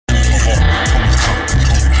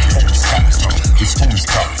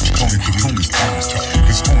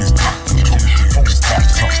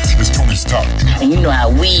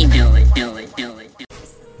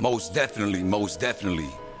Most definitely, most definitely.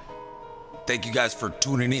 Thank you guys for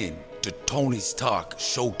tuning in to Tony's Talk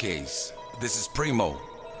Showcase. This is Primo.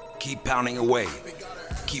 Keep pounding away.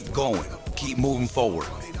 Keep going. Keep moving forward.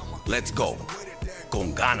 Let's go.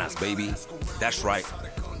 Con ganas, baby. That's right.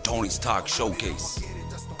 Tony's Talk Showcase.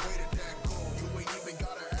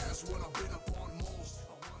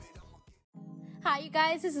 Hi, you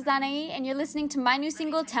guys. This is Anaí, and you're listening to my new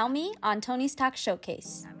single, Tell Me, on Tony's Talk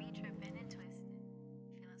Showcase.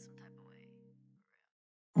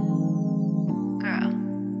 Girl,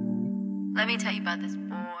 let me tell you about this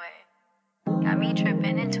boy. Got me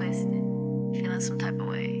tripping and twisted, feeling some type of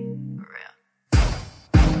way, for real.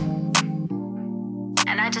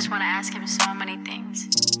 And I just want to ask him so many things.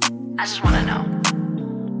 I just want to know.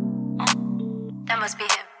 That must be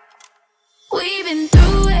him. We've been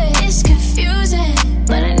through it, it's confusing,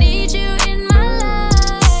 but I need you in my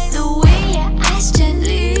life. The way your eyes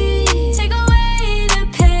gently take away the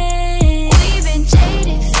pain. We've been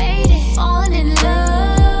jaded, faded, falling in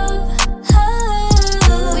love.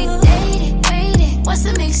 Oh, we dated, waited, what's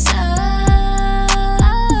the mix up?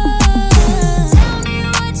 Tell me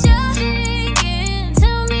what you're thinking,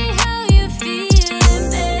 tell me how you're feeling,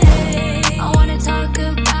 babe. I wanna talk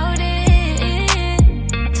about it.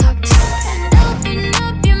 Talk to and open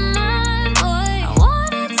up your mind, boy. I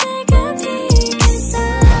wanna take a peek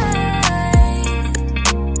inside.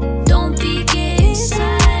 Don't be getting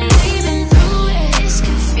shy. We've been through it, it's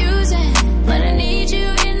confusing, but I need you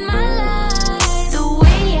in my life. The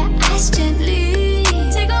way your eyes gently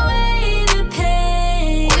take away the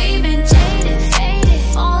pain. We've been jaded, faded,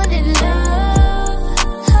 falling in love.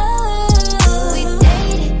 Oh, we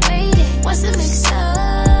dated, waited, what's the mix up?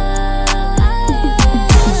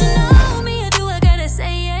 Don't you know me, or do I gotta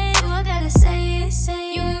say it? Do I gotta say it,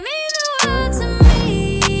 say it? You mean the world to me,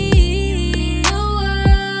 mean the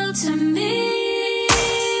world to me.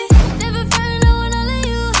 Never find no one all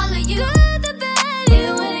of you, good, the bad,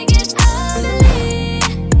 even when it gets ugly.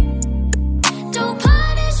 Don't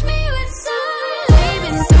punish me with silence. We've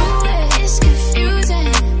been through it, it's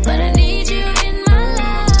confusing, but I need you in my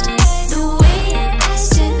life. The way your eyes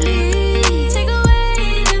gently take away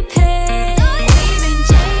the pain. We've been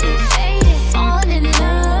jaded, faded, falling in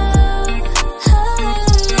love. Oh,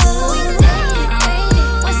 we dated, waited,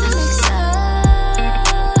 what's the mix up?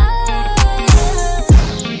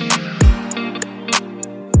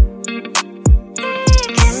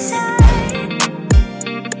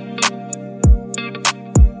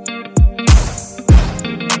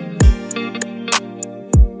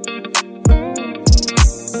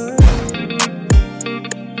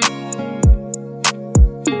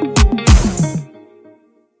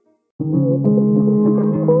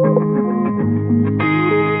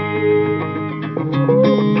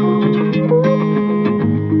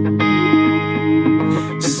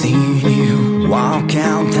 Seeing you walk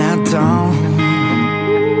out that door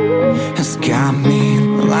has got me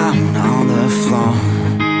lying on the floor.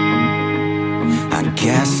 I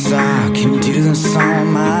guess I can do this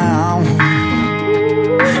on my own,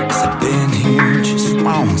 'cause I've been here just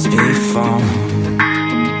once before.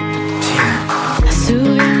 Yeah.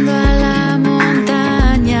 Subiendo a la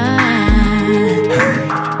montaña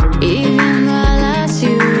y viendo a la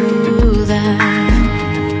ciudad,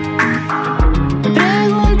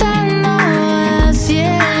 preguntando al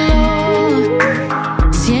cielo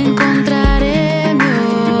si encontraré mi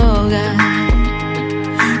hogar.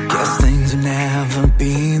 Guess things will never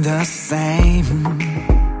be the same.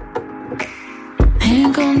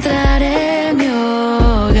 Encontraré mi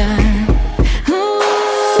hogar.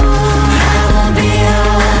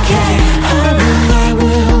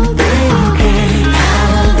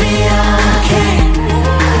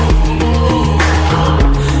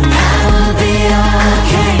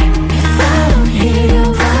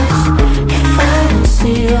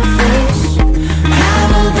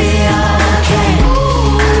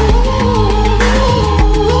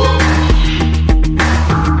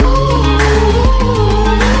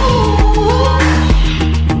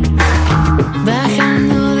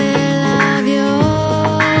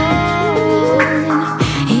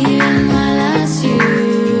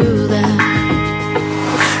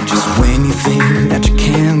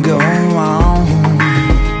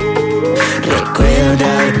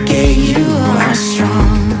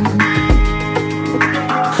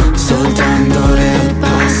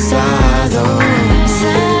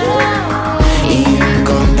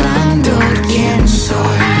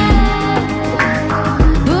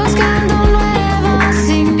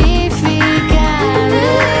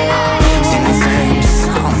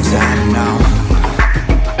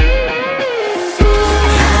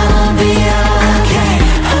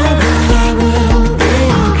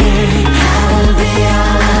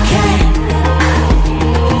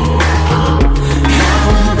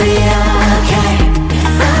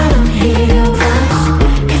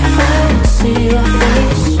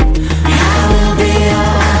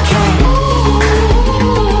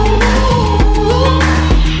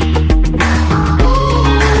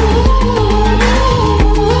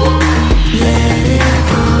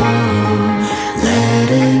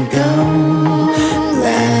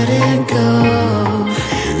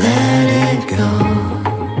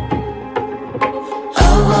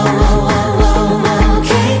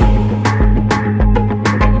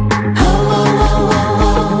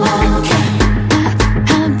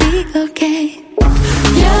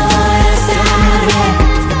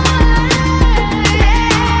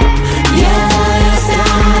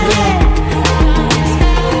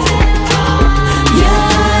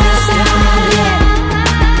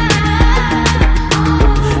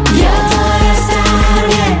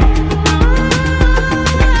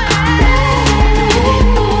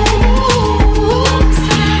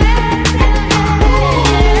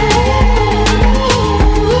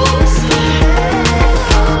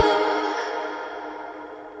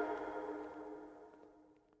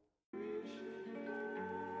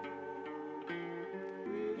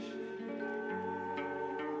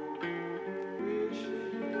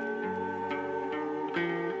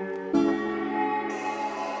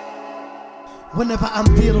 Whenever I'm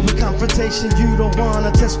dealing with confrontation, you don't wanna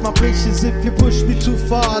test my patience. If you push me too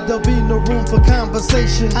far, there'll be no room for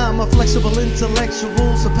conversation. I'm a flexible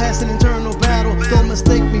intellectual, surpassing internal battle. Don't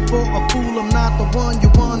mistake me for a fool, I'm not the one you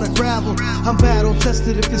wanna gravel. I'm battle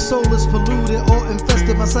tested. If your soul is polluted or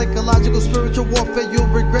infested, my psychological spiritual warfare, you'll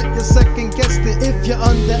regret your second guessed it. If you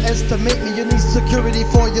underestimate me, you need security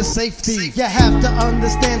for your safety. You have to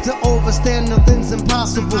understand, to overstand, nothing's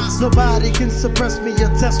impossible. Nobody can suppress me or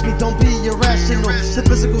test me, don't be irrational. The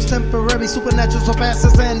physical's temporary, supernatural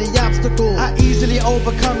surpasses any obstacle. I easily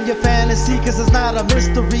overcome your fantasy, cause it's not a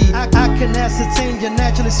mystery. I can ascertain you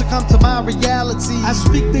naturally succumb to my reality. I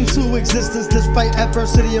speak things to existence despite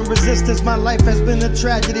adversity and resistance. My life has been a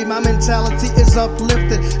tragedy, my mentality is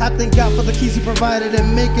uplifted. I thank God for the keys He provided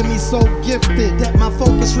and making me so gifted, that my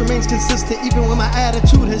focus remains consistent even when my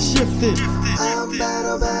attitude has shifted. I'm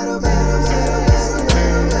battle, battle, battle, battle, battle,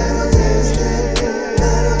 battle, battle, tested.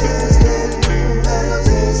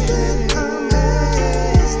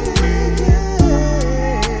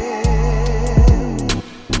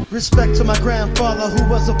 Respect to my grandfather who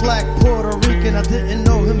was a black Puerto Rican. I didn't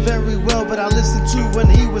know him very well, but I listened to when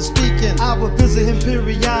he was speaking. I would visit him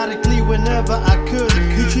periodically whenever I could.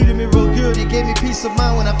 He treated me real good, he gave me peace of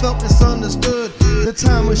mind when I felt misunderstood. The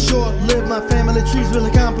time was short-lived, my family tree's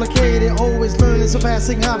really complicated. Always learning,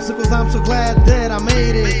 surpassing obstacles, I'm so glad that I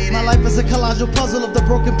made it. My life is a collage puzzle of the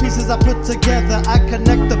broken pieces I put together. I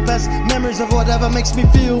connect the best memories of whatever makes me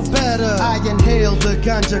feel better. I inhale the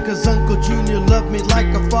ganja cause Uncle Junior loved me like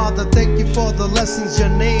a father. Thank you for the lessons, your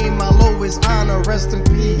name I'll always honor. Rest in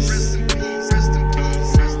peace.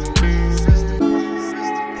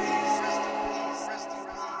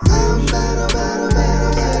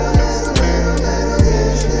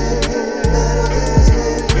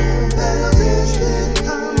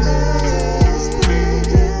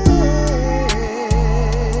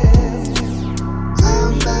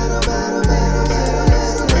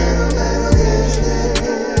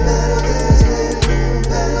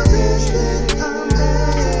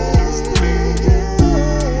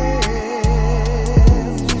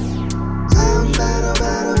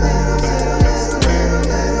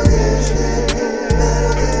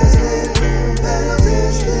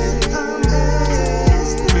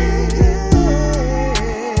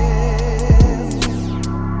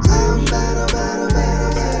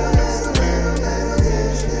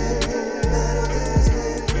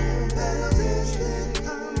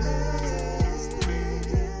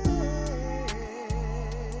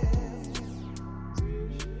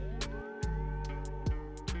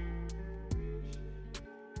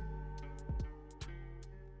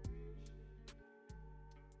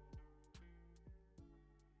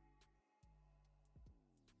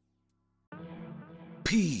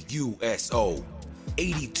 PUSO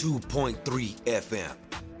 82.3 FM.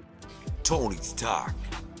 Tony's Talk.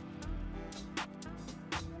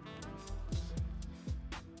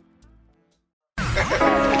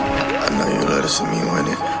 I know you love to see me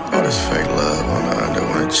winning. All this fake love on the under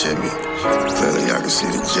wanna chip me. Clearly I can see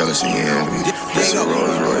the jealousy and envy. This is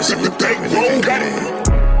Rolls Royce and you back when you can't get in.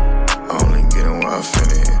 I only get in where I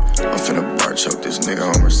fit in. I'm finna bar choke this nigga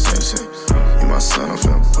on resensing. You my son, I'm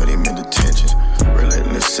finna put him in detention.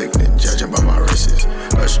 Relating this sickening, judging by my wrists.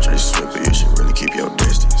 A street sweeper, you should really keep your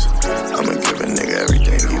distance. I'ma give a nigga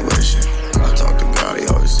everything he wishing. I talk to God, he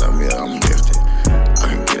always tell me that I'm gifted.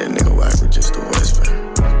 I can get a nigga whack with just a whisper.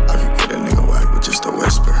 I can get a nigga whack with just a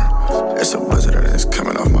whisper. It's a blizzard and it's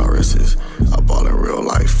coming off my wrists. I ball in real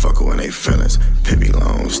life, fuck when they feelings. Pippi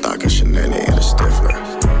Long, stocking shenanigans and a stifler.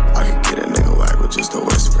 I can get a nigga whack with just a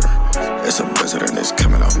whisper. It's a blizzard and it's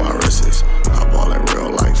coming off my wrists. I ball in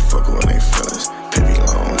real life, fuck when they feelings. Pippi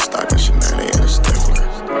Long, stocking shenanigans and a stifler.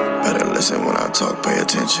 Better listen when I talk, pay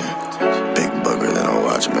attention. Big booger, then I'll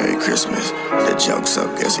watch Merry Christmas. The joke's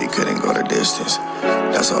up, guess he couldn't go the distance.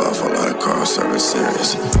 That's an awful lot of car service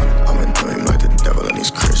serious. I'm into him like the devil and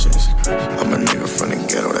these Christians. I'm a nigga from the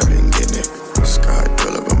ghetto that been getting it. Sky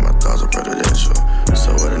dweller, but my thoughts are presidential.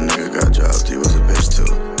 So when a nigga got jobs, he was a bitch too.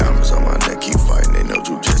 Diamonds on my neck, keep fighting, they know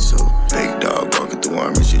jujitsu. Big dog walking through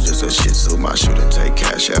armies, you just a shih tzu. My shooter take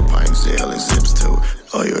cash at pints, Zell and zips too.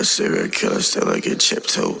 Oh, you a serial killer, still I get chipped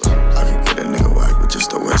too. I can get a nigga whack with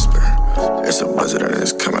just a whisper. It's a blizzard and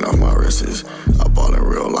it's coming off my wrists. I ball in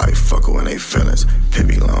real life, fuck when they feelings.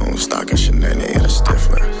 Pippi Long, stocking shenanigans and a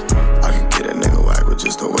stifler. I can get a nigga whack with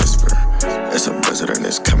just a whisper. It's a blizzard and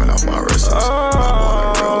it's coming off my wrists. I ball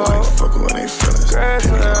in real life, fuck when they feelings.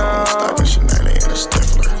 Pippi Long, stocking shenanigans and a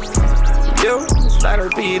stifler. You, ladder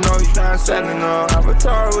beating on you, trying to settle no.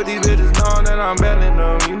 Avatar with these bitches knowing that I'm belling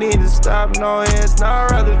them. You need to stop, no, it's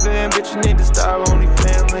not relevant. Bitch, you need to stop, only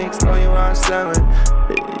fan links, know you aren't selling.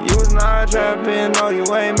 You was not trapping, no, you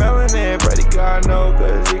ain't melanin. Pray to God, no,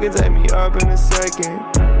 cause he can take me up in a second.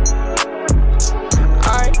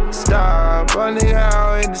 I stop, a nigga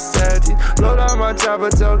out in the setting. Load on my chopper,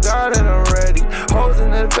 tell God that I'm ready. Holes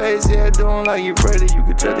in the face, yeah, doing like you ready. You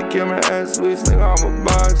could try to kill my ass, sweet nigga, I'm a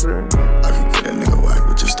boxer. I can get a nigga whack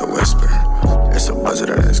with just a whisper. It's a buzzer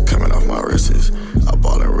that's coming off my wrists. I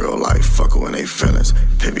ball in real life, fuck when they feelings.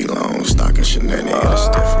 Pippi long, stocking shenanigans and a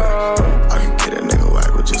stiffler. I can get a nigga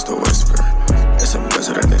whack with just a whisper. It's a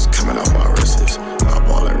buzzer that's coming off my wrists. I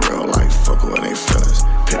ball in real life, fuck when they feelings.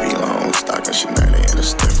 Pippi long, stocking shenanigans and a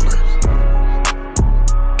stiffler.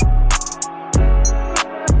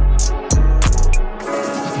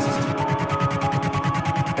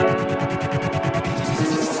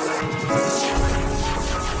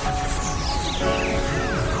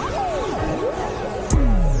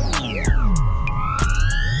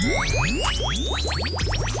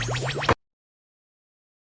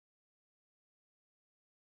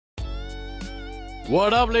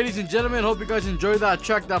 What up, ladies and gentlemen? Hope you guys enjoyed that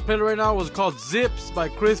track. That played right now was called Zips by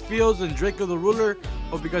Chris Fields and Draco the Ruler.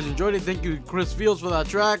 Hope you guys enjoyed it. Thank you, Chris Fields, for that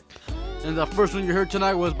track. And the first one you heard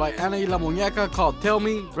tonight was by Ana y la Muñeca called Tell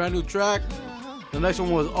Me, brand new track. The next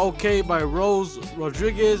one was OK by Rose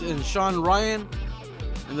Rodriguez and Sean Ryan.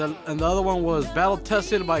 And the other one was Battle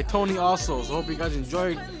Tested by Tony also. So hope you guys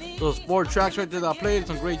enjoyed those 4 tracks right there that I played.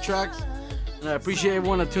 Some great tracks. And I appreciate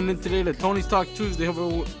everyone that tuned in today to Tony's Talk Tuesday.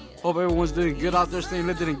 Hope everyone's doing good out there, staying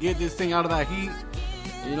lit and get this thing out of that heat.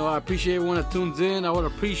 You know, I appreciate everyone that tunes in. I would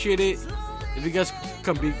appreciate it if you guys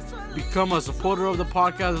can become a supporter of the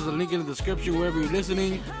podcast. There's a link in the description wherever you're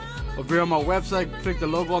listening. Or if you're on my website, click the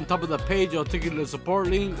logo on top of the page. I'll take you to the support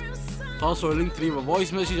link. There's also a link to leave a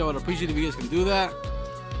voice message. I would appreciate if you guys can do that.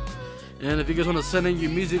 And if you guys want to send in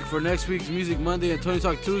your music for next week's Music Monday and Tony's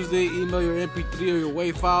Talk Tuesday, email your MP3 or your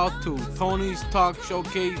WAV file to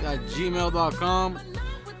tonystalkshowcase@gmail.com.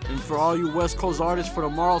 And for all you West Coast artists, for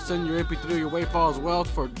tomorrow, send your MP3 or your WAV file as well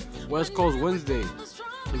for West Coast Wednesday.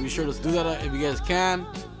 So be sure to do that if you guys can.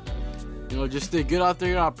 You know, just stay good out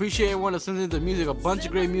there. I appreciate everyone that sends in the music. A bunch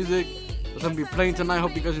of great music that's going to be playing tonight.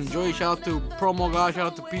 Hope you guys enjoy. Shout out to Promo Guy. Shout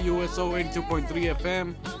out to PUSO 82.3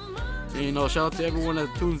 FM. And, you know, shout out to everyone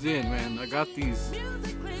that tunes in, man. I got the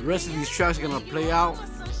rest of these tracks are going to play out.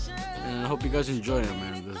 And I hope you guys enjoy them,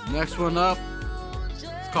 man. This next one up, it's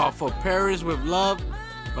called For Paris With Love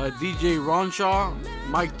by DJ Ronshaw,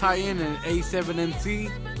 Mike Titan, and A7MC.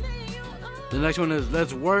 The next one is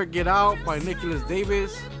Let's Work It Out by Nicholas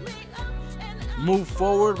Davis. Move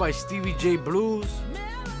Forward by Stevie J Blues.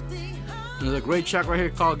 There's a great track right here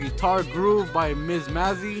called Guitar Groove by Ms.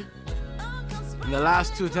 Mazzy. And the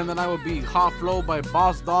last two tonight will be Hot Flow by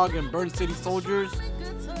Boss Dog and Burn City Soldiers.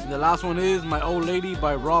 And the last one is My Old Lady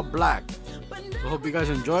by Rob Black. So hope you guys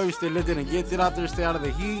enjoy. Stay lit and get it out there. Stay out of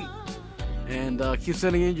the heat. And keep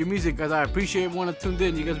sending in your music, guys. I appreciate everyone that tuned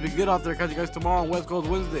in. You guys be good out there. Catch you guys tomorrow on West Coast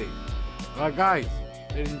Wednesday. Alright, guys,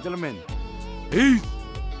 ladies and gentlemen, peace.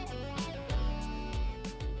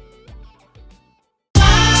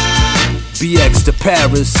 BX to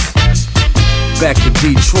Paris, back to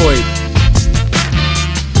Detroit.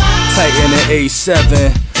 Titan and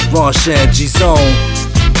A7, Ronshan G-Zone.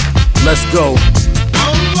 Let's go.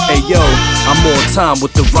 Hey yo, I'm on time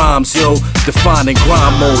with the rhymes, yo. Defining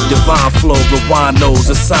grind mode, divine flow, rewind those,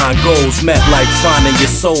 assign goals. Met like finding your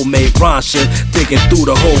soulmate, Ronshan. Digging through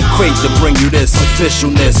the whole crate to bring you this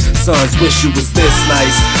officialness. Sons wish you was this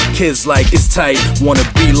nice. Kids like it's tight, wanna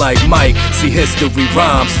be like Mike. See history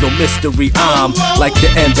rhymes, no mystery. I'm like the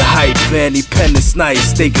end of hype. Vanny Pen is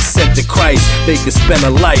nice. They get sent to Christ. They could spend a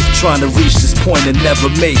life trying to reach this point and never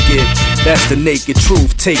make it. That's the naked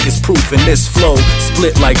truth. Take as proof in this flow.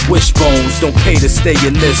 Split like wishbones. Don't pay to stay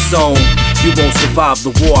in this zone. You won't survive the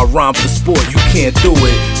war. I rhyme for sport. You can't do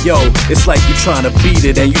it. Yo, it's like you trying to beat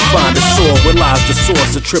it and you find a sword. Where lies the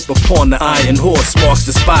source? A trip upon the iron horse marks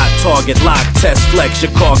the spot. Target lock, test flex.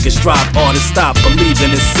 Your carcass drop. Artists stop believing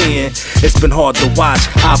and seeing. It's been hard to watch.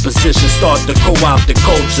 Opposition start to co-opt the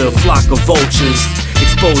culture. Flock of vultures.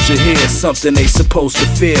 Exposure here, something they supposed to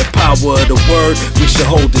fear. Power of the word, we should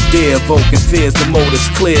hold it dear. Evoking fears, the motive's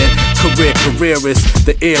clear. Careerist,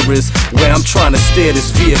 the air is where I'm trying to steer this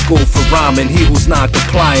vehicle for rhyming. He who's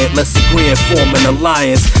non-compliant, let's agree and form an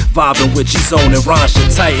alliance. Vibing with G-Zone and Ransha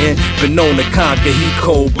Titan. Been known to conquer, he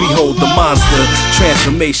cold, behold the monster.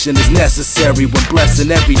 Transformation is necessary when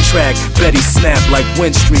blessing every track. Betty snap like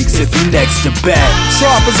wind streaks if he next to bat.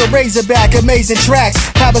 Sharp as a razorback, amazing tracks.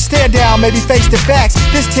 Have a stare down, maybe face the facts.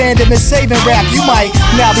 This tandem is saving rap. You might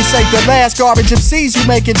now be safe at last. Garbage MCs you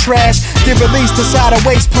making trash. Get released inside a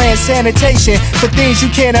waste plant sanitation for things you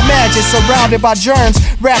can't imagine. Surrounded by germs,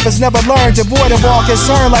 rappers never learn. Devoid of all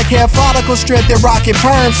concern, like hair follicle strength and rocket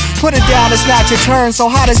perms. Put it down, it's not your turn, so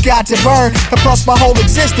hot it's got to burn. And plus my whole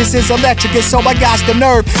existence is electric, and so I got the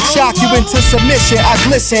nerve. Shock you into submission, I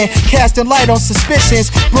glisten, casting light on suspicions.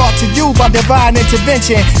 Brought to you by divine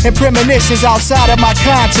intervention and premonitions outside of my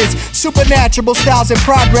conscience. Supernatural styles in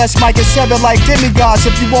progress, mic and seven like demigods.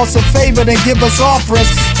 If you want some favor, then give us offerings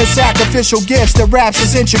and sacrificial gifts. The raps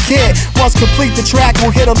is intricate. Once complete, the track will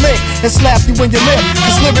hit a lick and slap you in your lip.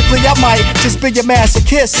 Cause lyrically I might just be your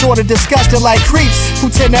masochist, sorta disgusting like creeps who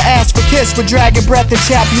tend to ask for kiss with dragon breath and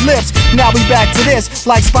chappy lips. Now we back to this,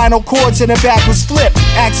 like spinal cords in a backwards flip.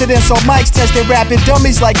 Accidents on mics, testing rapping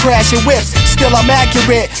dummies like crashing whips. Still I'm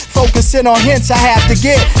accurate, focusing on hints I have to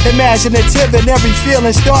get. Imaginative and every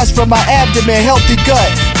feeling starts from my abdomen, healthy gut.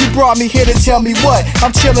 You brought me here to tell me what?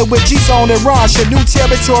 I'm chilling with G-Zone and Ransha. New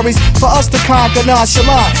territories for us to conquer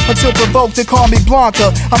nonchalant. Until provoked to call me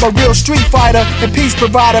Blanca. I'm a real street fighter and peace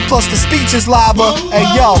provider, plus the speech is lava. Hey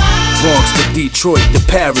yo, Bronx to Detroit to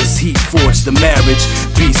Paris, heat forged the marriage.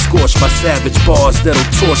 Be scorched by savage bars that'll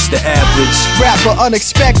torch the average. Rapper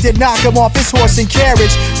unexpected, knock him off his horse and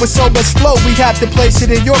carriage. With so much flow, we have to place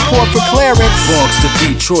it in your court for clearance. Bronx to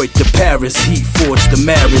Detroit to Paris, heat forged the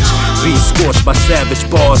marriage. Be scorched by savage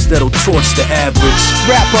bars that'll torch the average.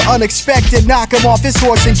 Rapper unexpected, knock him off his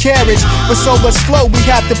horse and carriage. With so much flow, we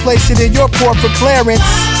have to place it in your court for clearance.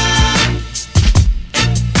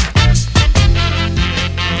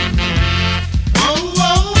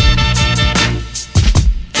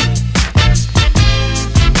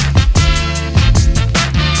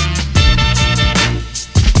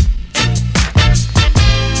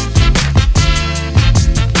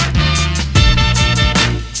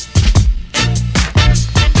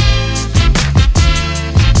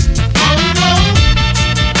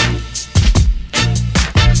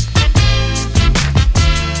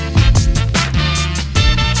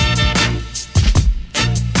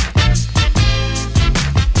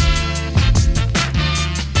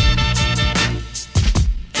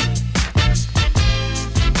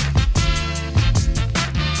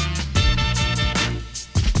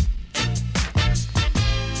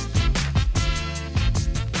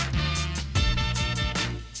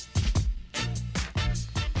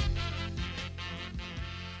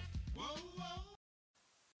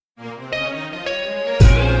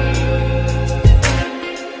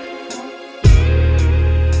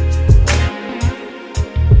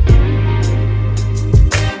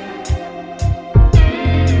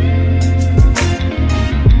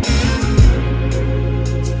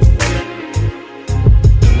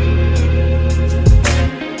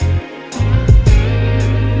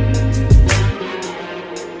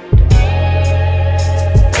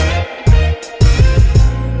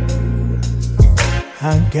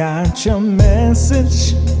 I got your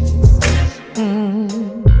message,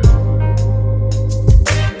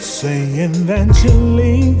 saying that you're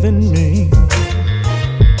leaving me.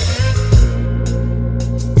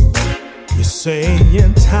 You say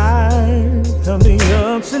you're tired of the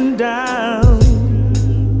ups and downs.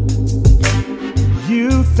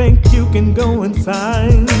 You think you can go and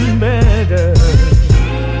find better.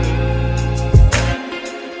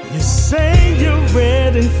 You say you're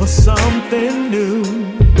ready for something new.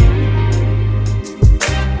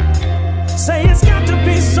 Say it's got to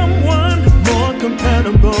be someone more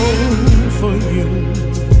compatible for you.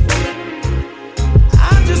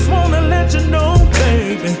 I just wanna let you know,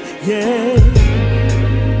 baby, yeah,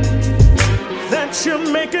 that you're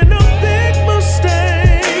making a big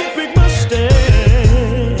mistake, big mistake.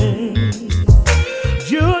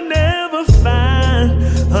 You'll never find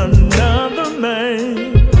another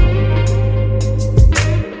man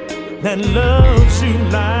that loves you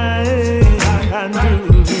like I do.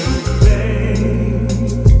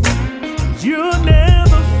 You'll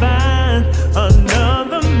never find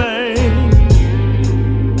another man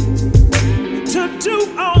to do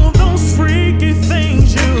all those freaky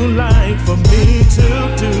things you like for me to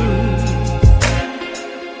do.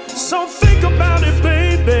 So think about it,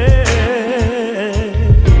 baby.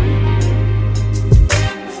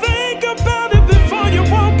 Think about it before you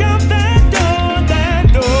walk out that door,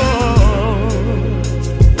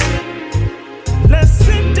 Let's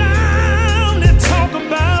sit down and talk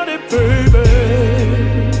about it, baby.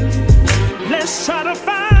 Let's try to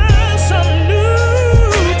find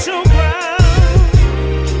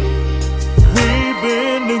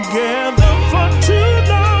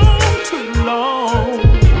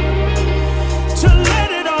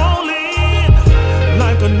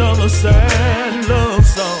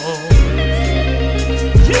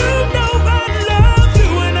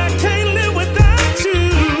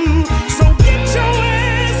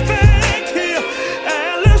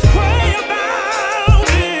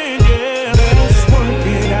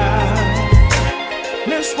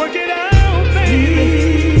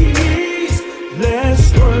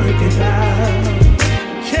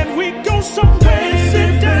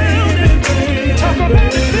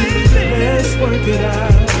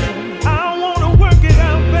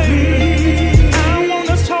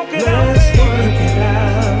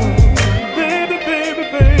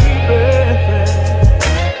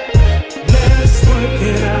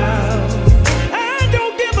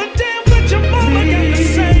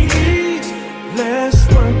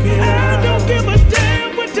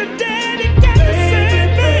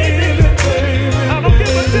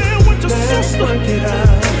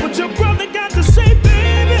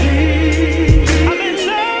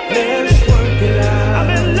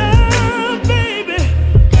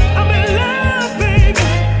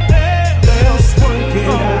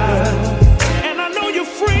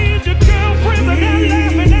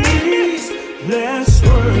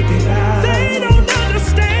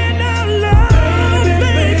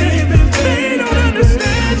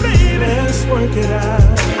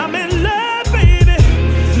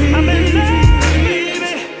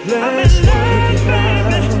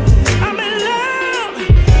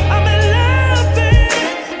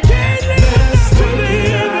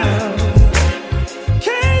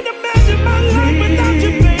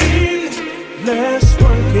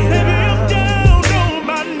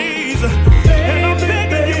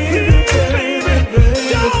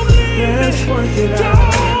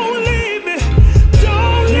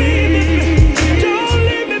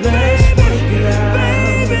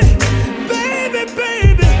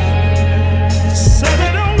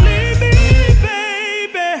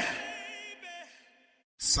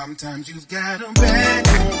Sometimes you've gotta back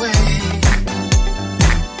away.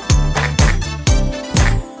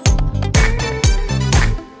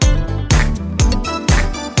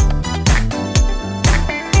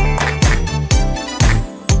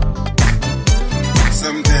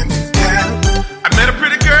 Sometimes you've gotta. I met a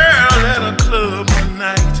pretty girl at a club one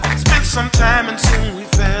night. Spent some time and soon we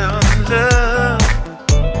fell in love.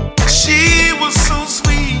 She was so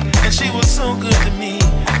sweet and she was so good to me.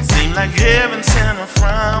 Seemed like heaven sent her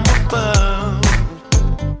from above.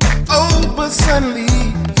 Oh, but suddenly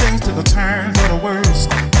things took a turn for the worse,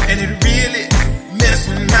 and it really messed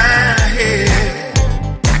with my head.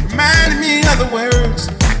 Reminded me of the words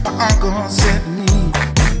my uncle said to me,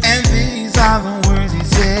 and these are the words he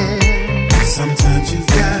said. Sometimes you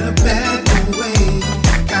gotta back away,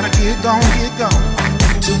 gotta get gone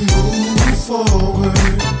to move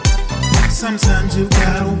forward. Sometimes you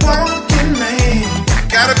gotta walk in rain,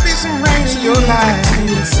 gotta be some rain in your life.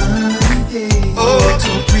 Oh, to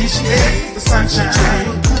appreciate the sunshine.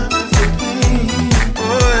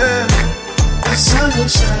 Oh, yeah. The sun will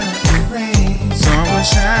shine after rain. Sun will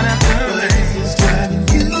shine after rain. If it's driving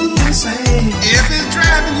you insane, if it's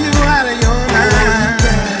driving you out of your mind,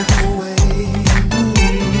 back away,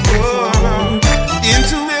 move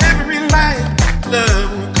into every life, love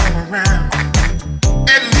will come around.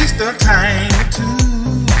 At least a time or two.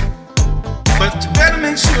 But you better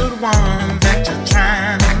make sure the one that you're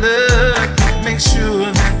trying to love, make sure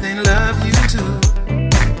that they love you too.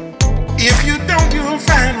 If you don't, you'll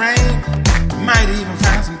find rain. You might even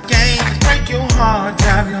find some games. Break your heart,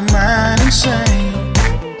 drive your mind insane.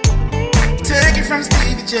 Take it from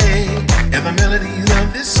Stevie J and the melodies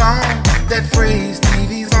of this song. That phrase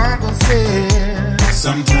Stevie's uncle said.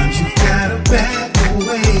 Sometimes you gotta back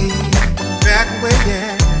away,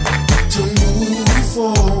 yeah, to move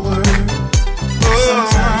forward.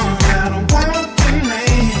 Sometimes you gotta walk in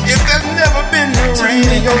rain. If there's never been no rain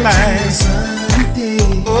in your life,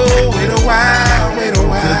 oh, wait a while.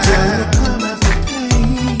 The joy will come after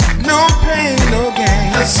pain. No pain, no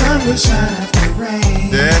gain. The sun will shine after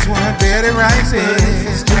rain. That's what Betty Wright said. If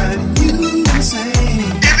it's driving you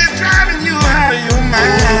insane, if it's driving you out of your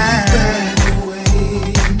mind,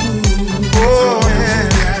 oh, yeah.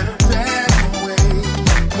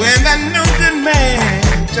 When that no good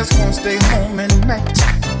man just won't stay home at night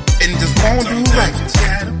and just won't do right.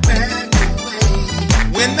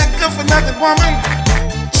 When that good for nothing woman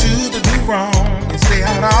choose to do wrong and stay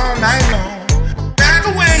out all night long, back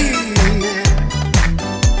away, yeah.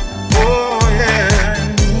 Oh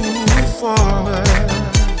yeah, move forward.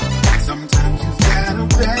 Sometimes you gotta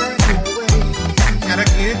back away, gotta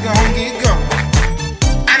get gone.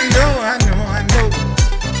 I know.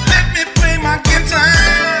 Let me play my guitar.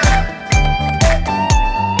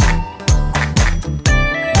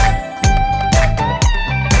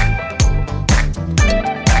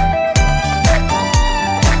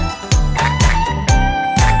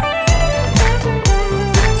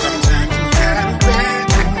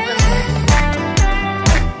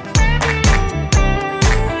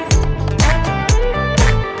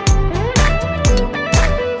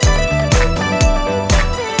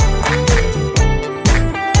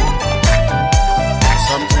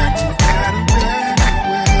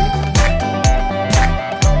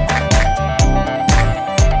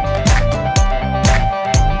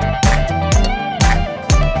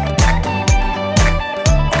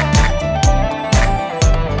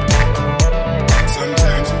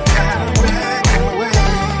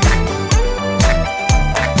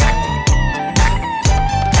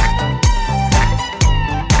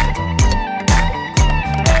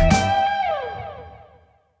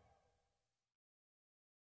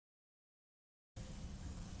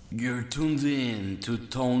 You're tuned in to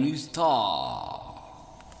Tony's Talk.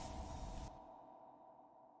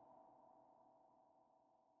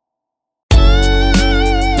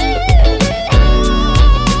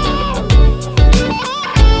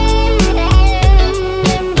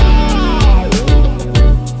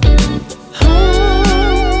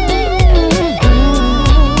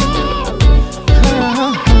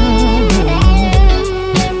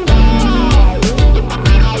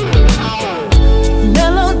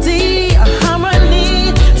 Melody,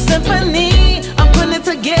 harmony, symphony.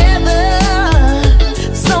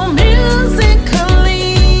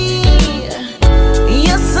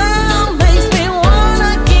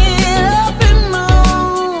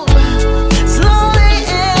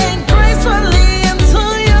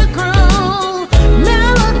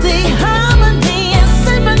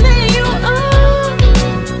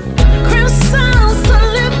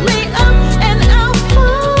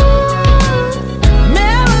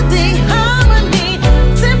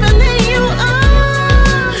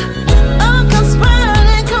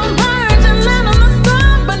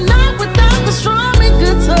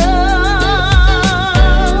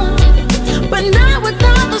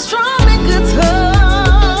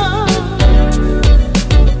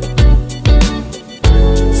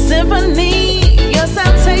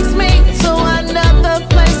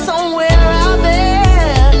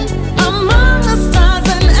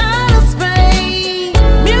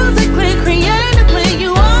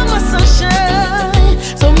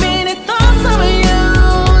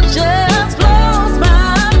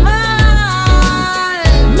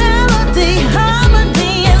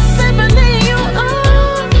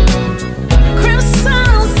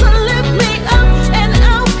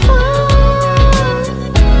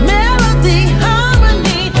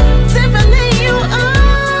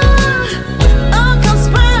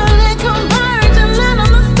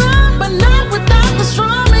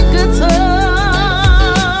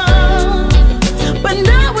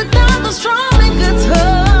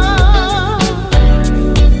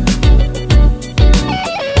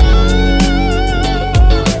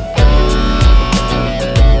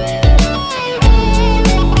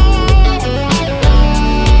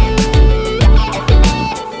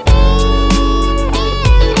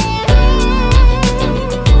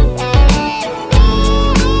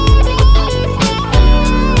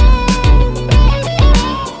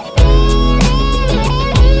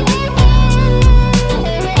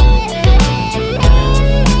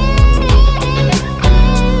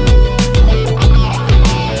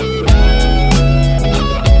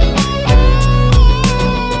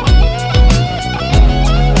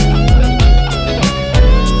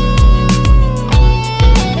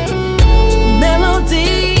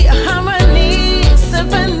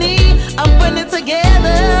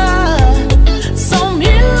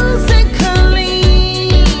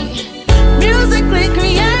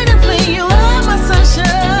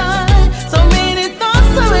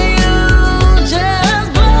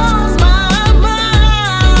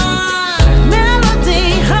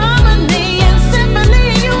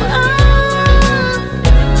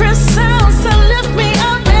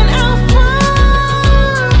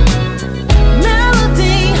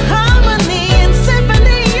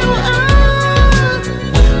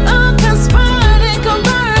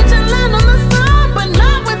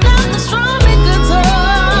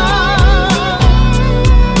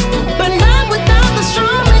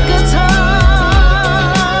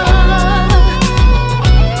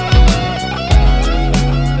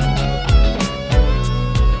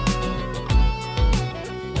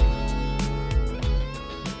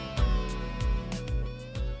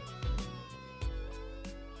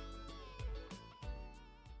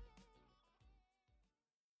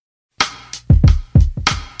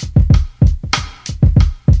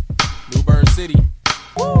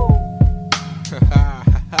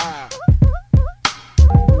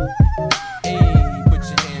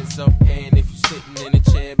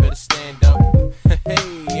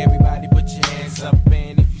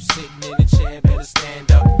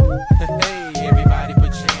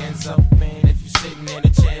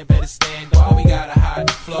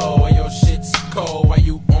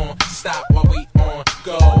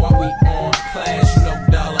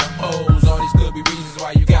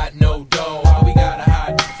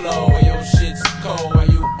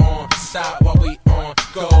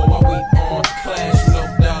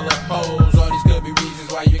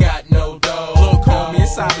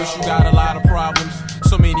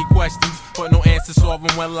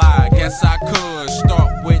 best I could.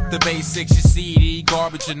 Start with the basics, your CD,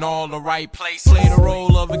 garbage in all the right places. Play the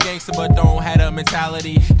role of a gangster, but don't have the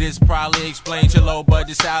mentality. This probably explains your low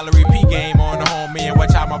budget salary. P game on the homie and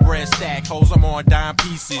watch how my bread stack. Hoes, I'm on dime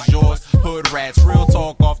pieces, yours hood rats. Real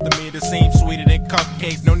talk off the meter seems sweeter than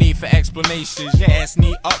cupcakes. No need for explanations, your ass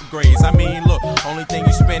need upgrades. I mean, look, only thing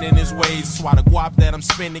you spending is ways. That's why the guap that I'm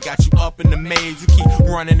spending got you up in the maze. You keep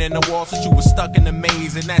running in the wall since you was stuck in the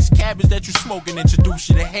maze. And that's cabbage that you smoking, introduce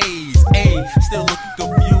you to haze. Ayy, still looking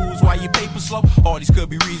confused why your paper slow. All these could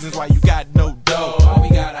be reasons why you got no dough. Why we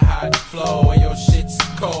gotta hide the flow, why your shit's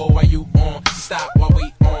cold. Why you on stop, why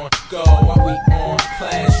we on go. Why we on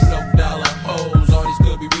clash, you know dollar hoes. All these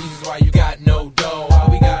could be reasons why you got no dough. Why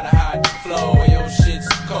we gotta hide the flow, why your shit's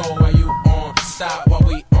cold. Why you on stop, why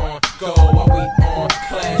we on go. Why we on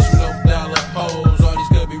clash, you know dollar hoes. All these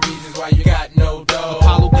could be reasons why you got no dough.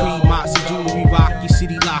 Apollo Creed, Moxie, jewelry, rock, your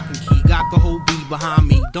city lock and key. Got the whole beat behind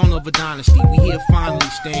me, dawn of a dynasty. We here finally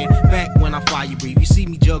stand back when I fire breathe. You see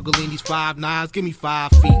me juggling these 5 nines, give me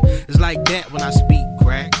 5 feet. It's like that when I speak,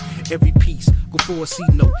 crack. Every piece, go for a C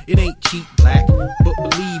note, it ain't cheap, black. But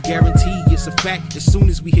believe, guarantee, it's a fact. As soon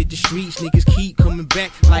as we hit the streets, niggas keep coming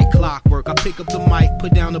back like clockwork. I pick up the mic,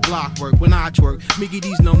 put down the block work. When I twerk, Mickey,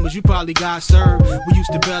 these numbers, you probably got served. We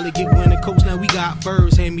used to barely get winning coats, now we got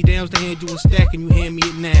furs. Hand me downs to hand you a stack and you hand me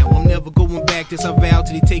it now. I'm never going back, this I vow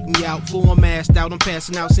till they take me out. Full I'm masked out, I'm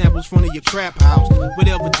passing out samples front of your trap house.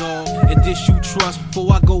 Whatever, dog, and this you trust.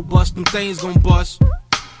 Before I go bust, them things gon' bust.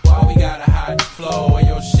 Why we gotta hide the flow, why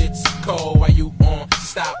your shit's cold. Why you on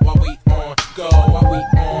stop, why we on go. Why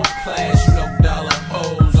we on clash, you know dollar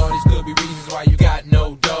hoes. All these could be reasons why you got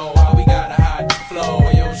no dough. Why we gotta hide the flow,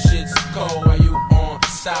 why your shit's cold. Why you on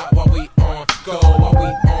stop, why we on go. Why we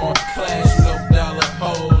on clash, you know dollar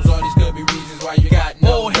hoes. All these could be reasons why you got no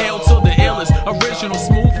dough. All hail to the illest, original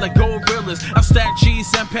smooth like gorillas. I've stacked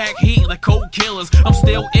cheese and pack heat like cold killers. I'm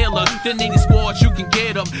still iller than any squad you can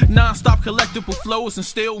get up. Non-stop collectible flows and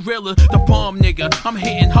still realer. The bomb nigga, I'm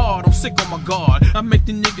hitting hard, I'm sick on my guard. I make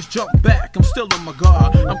the niggas jump back, I'm still on my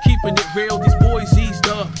guard. I'm keeping it real, these boys eased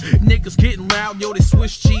up. Niggas getting loud, yo, they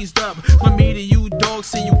Swiss cheesed up. From me to you, dog,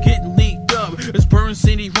 see you getting leaked up. It's Burn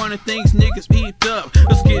City running things, niggas eat up.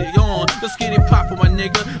 Let's get it on, let's get it poppin', my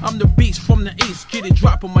nigga. I'm the beast from the east, get it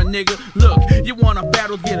droppin', my nigga. Look, you wanna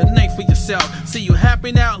battle, get a name for yourself. See you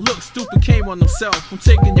happy now, look, stupid came on himself. I'm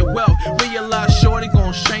taking your wealth, realize shorty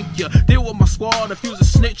gon' shank ya. Deal with my squad, if you's a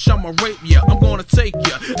snitch, I'ma rape ya. I'm gonna take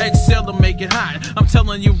ya, excel and make it hot. I'm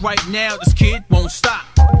telling you right now, this kid won't stop.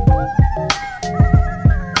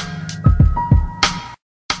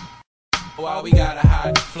 Why we gotta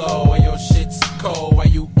hide the flow, why your shit's cold. Why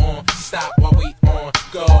you on stop, why we on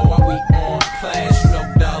go. Why we on clash, you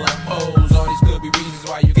know dollar hoes. All these could be reasons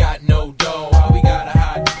why you got no dough. Why we gotta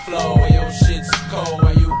hide the flow, why your shit's cold.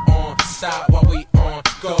 Why you on stop, why we on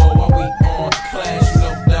go. Why we on clash, you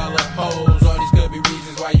know dollar hoes. All these could be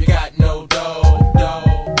reasons why you got no dough,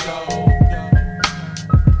 dough, dough.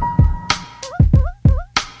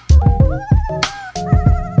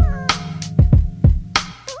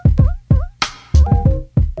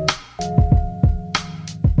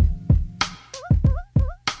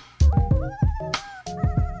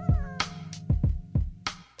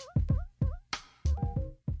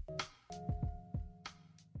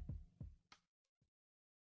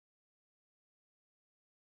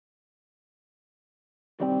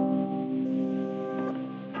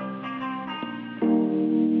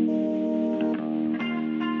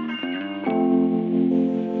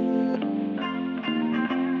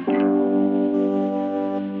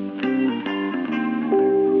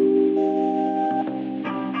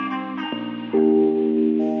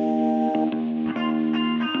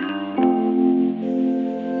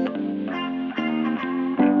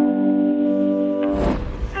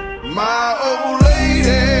 My old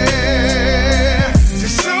lady, she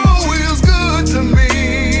sure is good to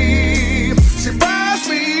me. She buys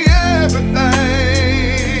me everything,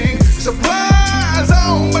 supplies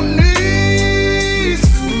on my needs.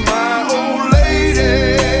 My old lady,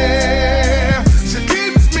 she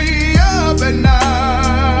keeps me up at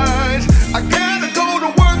night. I gotta go to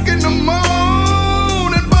work in the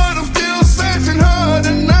morning, but I'm still searching her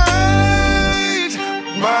tonight.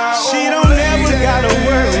 She don't ever gotta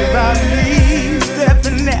worry about me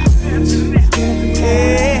stepping out.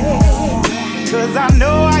 Yeah, 'cause I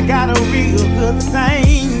know I got a real good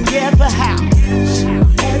thing at the house.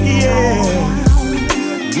 Yeah,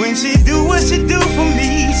 when she do what she do for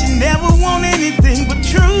me, she never want anything but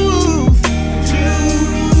truth.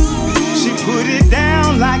 She put it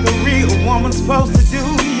down like a real woman's supposed to do.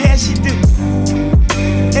 Yeah, she do.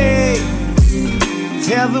 Hey,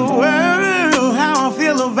 tell the world how I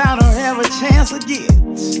feel about her ever chance to get.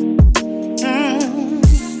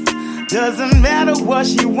 Doesn't matter what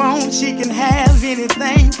she wants, she can have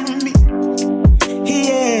anything from me.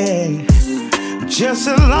 Yeah, just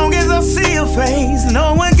as long as I see her face,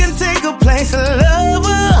 no one can take her place. I love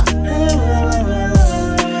her.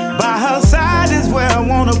 By her side is where I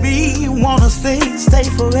wanna be, wanna stay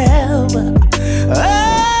forever.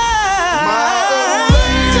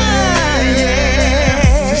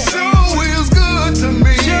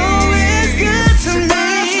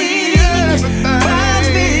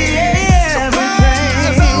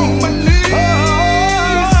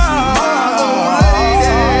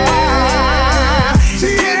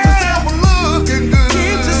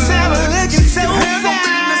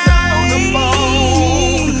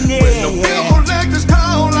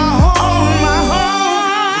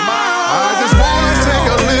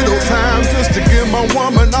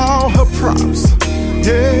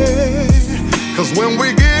 Yeah, cause when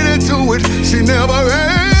we get into it, she never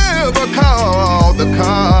ever called the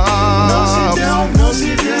cops. No, she don't.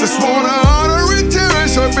 Just wanna honor and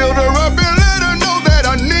cherish her, build her up and let her know that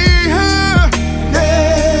I need her.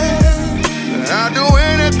 Yeah, I'd do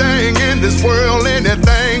anything in this world,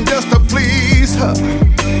 anything just to please her.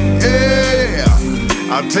 Yeah,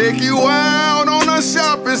 I'll take you out on a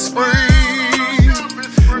shopping spree.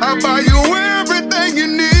 I'll buy you everything you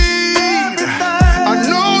need. I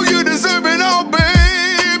know you deserve it all,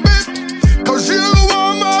 baby, cause you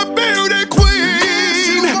are my beauty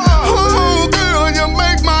queen. Oh, girl, you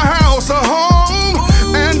make my house a home,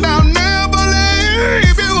 and I'll never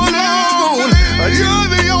leave you alone. You're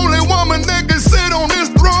the only woman that can sit on this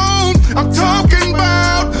throne. I'm talking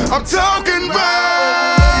about.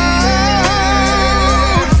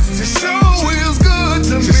 She sure is good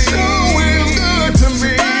to me. She sure is good to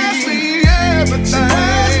me. She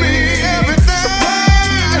buys me everything.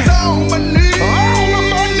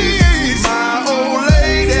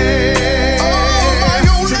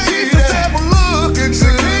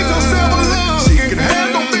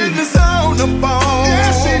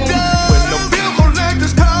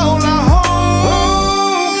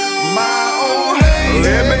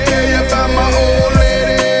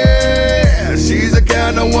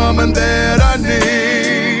 Woman that I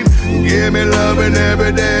need, give me loving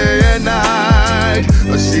every day and night.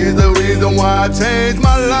 She's the reason why I changed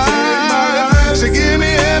my life. She give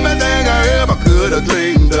me everything I ever could have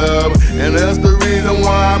dreamed of, and that's the reason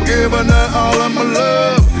why I'm giving her all of my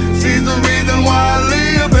love. She's the reason why I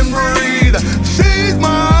live and breathe. She's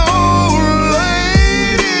my old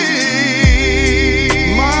lady,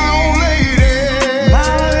 my old lady, my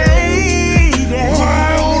lady,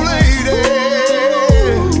 my old lady.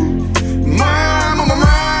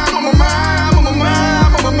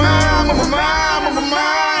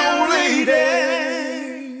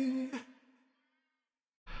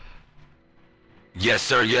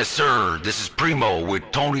 Yes sir, this is Primo with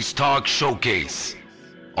Tony's Talk Showcase.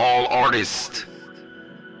 All artists,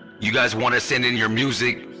 you guys want to send in your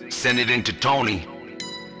music, send it in to Tony.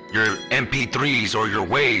 Your MP3s or your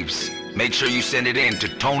waves, make sure you send it in to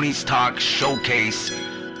Tony's Talk Showcase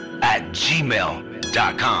at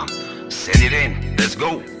gmail.com. Send it in, let's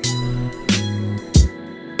go.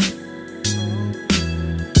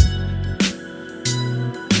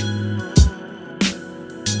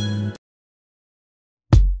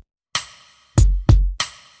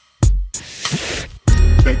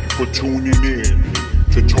 Thank you for tuning in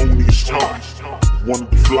to Tony's Talk, one of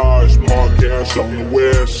the flyest podcasts on the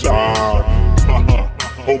west side.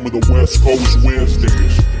 Home of the West Coast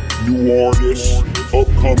Wednesdays. New artists,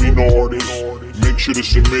 upcoming artists, make sure to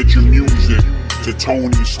submit your music to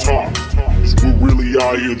Tony's Talk. We're really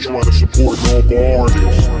out here trying to support local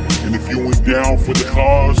artists. And if you ain't down for the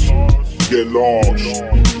cause, get lost.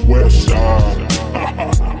 West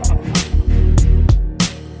side.